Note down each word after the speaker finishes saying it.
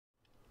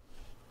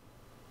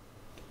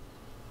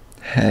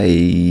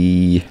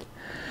Hey,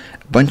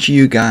 a bunch of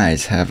you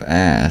guys have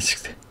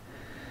asked,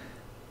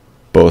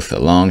 both a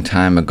long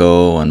time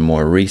ago and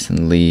more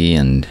recently,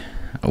 and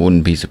I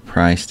wouldn't be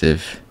surprised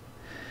if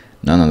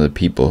none of the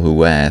people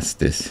who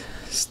asked is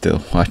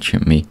still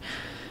watching me,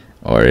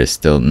 or is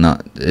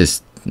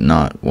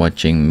not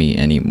watching me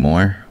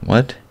anymore.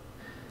 What?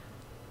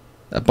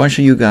 A bunch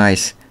of you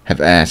guys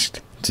have asked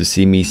to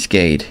see me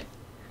skate,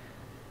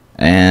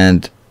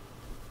 and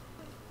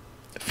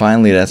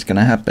finally that's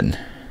gonna happen.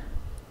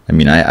 I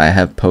mean, I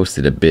have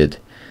posted a bit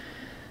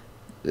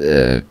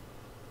a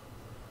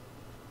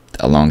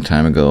long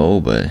time ago,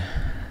 but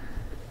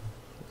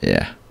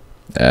yeah.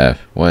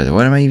 What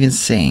am I even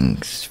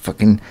saying?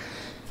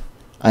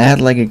 I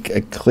had like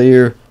a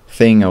clear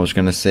thing I was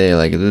gonna say,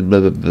 like blah,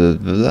 blah, blah,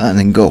 blah, and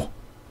then go.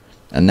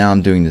 And now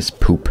I'm doing this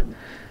poop.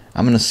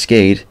 I'm gonna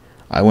skate.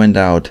 I went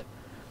out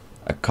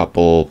a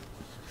couple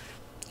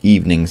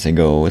evenings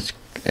ago. It's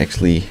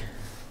actually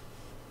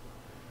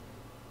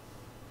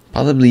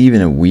probably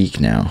even a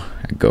week now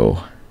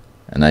ago,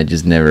 and I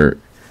just never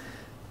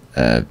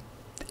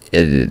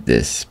edited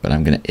this, but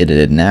I'm gonna edit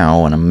it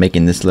now, and I'm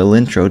making this little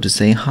intro to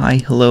say hi,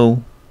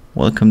 hello,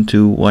 welcome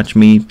to watch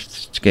me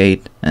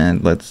skate,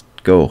 and let's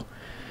go.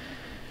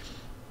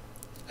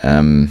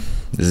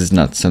 This is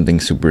not something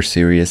super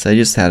serious. I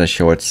just had a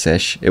short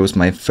sesh. It was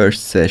my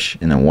first sesh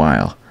in a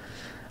while.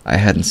 I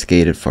hadn't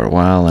skated for a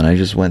while, and I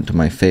just went to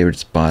my favorite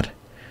spot,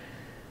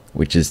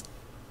 which is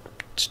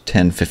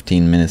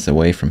 10-15 minutes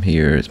away from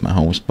here. It's my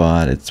home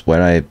spot. It's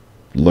where I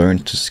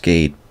learned to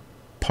skate,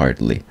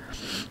 partly.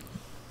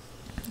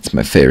 It's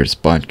my favorite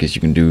spot because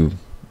you can do,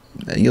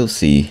 you'll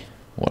see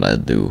what I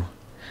do.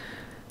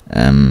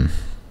 And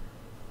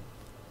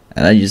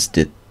I just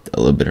did a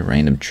little bit of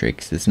random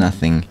tricks. It's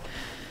nothing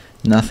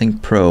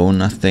pro,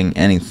 nothing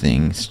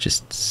anything. It's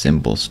just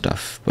simple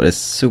stuff, but it's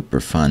super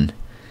fun.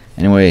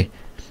 Anyway,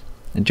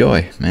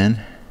 enjoy,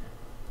 man.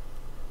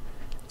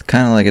 It's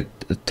kind of like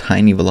a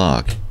tiny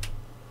vlog.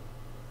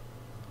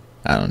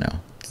 I don't know.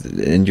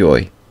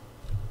 Enjoy.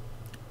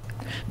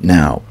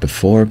 Now,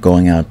 before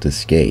going out to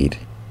skate,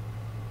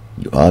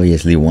 you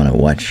obviously want to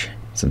watch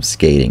some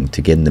skating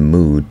to get in the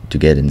mood, to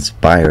get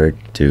inspired,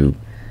 to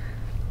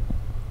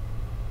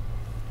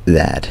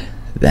that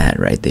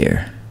right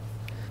there.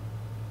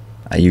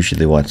 I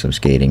usually watch some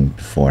skating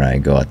before I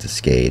go out to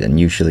skate, and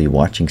usually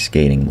watching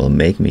skating will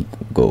make me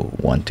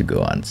want to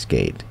go out and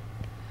skate.